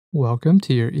Welcome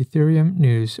to your Ethereum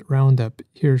News Roundup.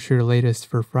 Here's your latest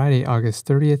for Friday, August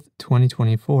 30th,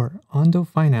 2024. Ondo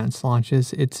Finance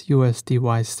launches its USDY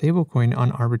stablecoin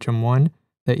on Arbitrum 1.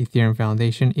 The Ethereum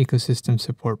Foundation Ecosystem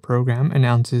Support Program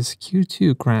announces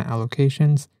Q2 grant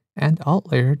allocations, and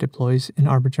Altlayer deploys an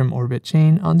Arbitrum Orbit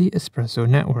chain on the Espresso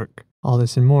network. All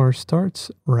this and more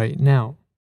starts right now.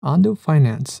 Ondo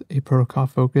Finance, a protocol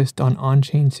focused on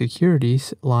on-chain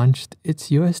securities, launched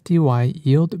its USDY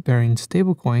yield-bearing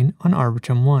stablecoin on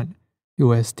Arbitrum 1.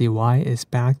 USDY is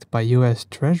backed by US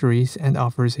Treasuries and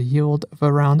offers a yield of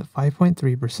around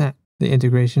 5.3%. The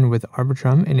integration with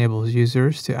Arbitrum enables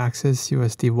users to access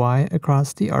USDY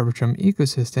across the Arbitrum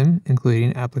ecosystem,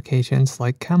 including applications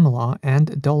like Camelot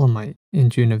and Dolomite. In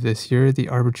June of this year, the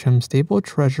Arbitrum Stable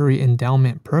Treasury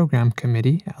Endowment Program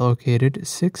Committee allocated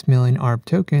 6 million ARB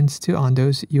tokens to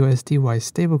Ondo's USDY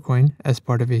stablecoin as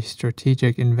part of a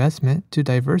strategic investment to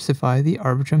diversify the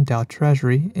Arbitrum DAO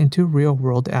treasury into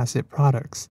real-world asset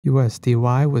products.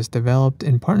 USDY was developed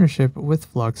in partnership with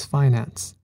Flux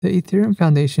Finance. The Ethereum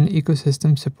Foundation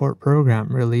Ecosystem Support Program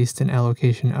released an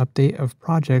allocation update of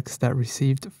projects that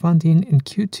received funding in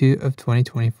Q2 of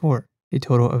 2024. A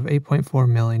total of $8.4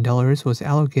 million was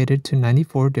allocated to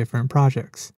 94 different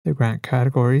projects. The grant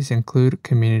categories include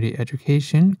community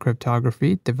education,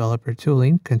 cryptography, developer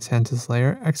tooling, consensus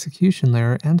layer, execution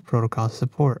layer, and protocol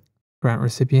support. Grant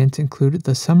recipients include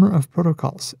the Summer of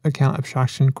Protocols, Account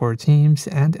Abstraction Core Teams,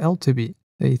 and L2B.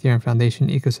 The Ethereum Foundation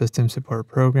Ecosystem Support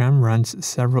Program runs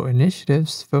several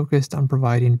initiatives focused on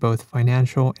providing both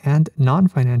financial and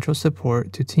non-financial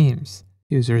support to teams.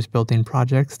 Users building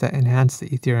projects that enhance the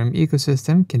Ethereum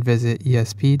ecosystem can visit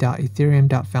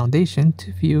esp.ethereum.foundation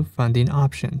to view funding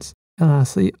options. And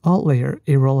lastly, Altlayer,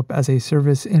 a roll-up as a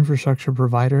service infrastructure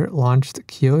provider, launched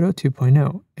Kyoto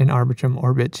 2.0, an Arbitrum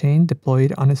Orbit chain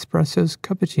deployed on Espresso's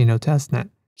Cappuccino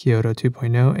testnet. Kyoto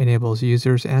 2.0 enables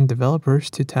users and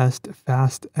developers to test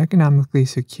fast, economically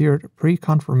secured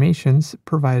pre-confirmations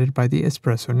provided by the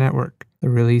Espresso network. The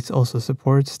release also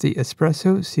supports the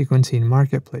Espresso sequencing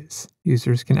marketplace.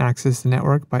 Users can access the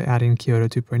network by adding Kyoto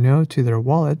 2.0 to their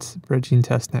wallets, bridging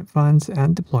testnet funds,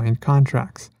 and deploying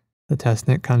contracts. The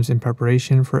testnet comes in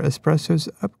preparation for Espresso's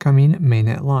upcoming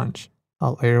mainnet launch.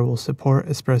 Altlayer will support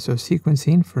Espresso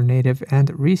sequencing for native and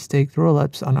restaked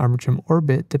rollups on Arbitrum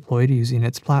Orbit deployed using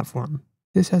its platform.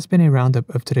 This has been a roundup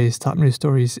of today's top news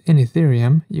stories in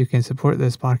Ethereum. You can support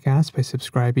this podcast by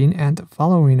subscribing and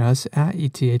following us at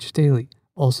ETH Daily.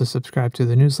 Also subscribe to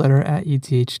the newsletter at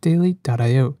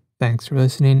ethdaily.io. Thanks for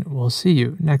listening. We'll see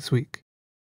you next week.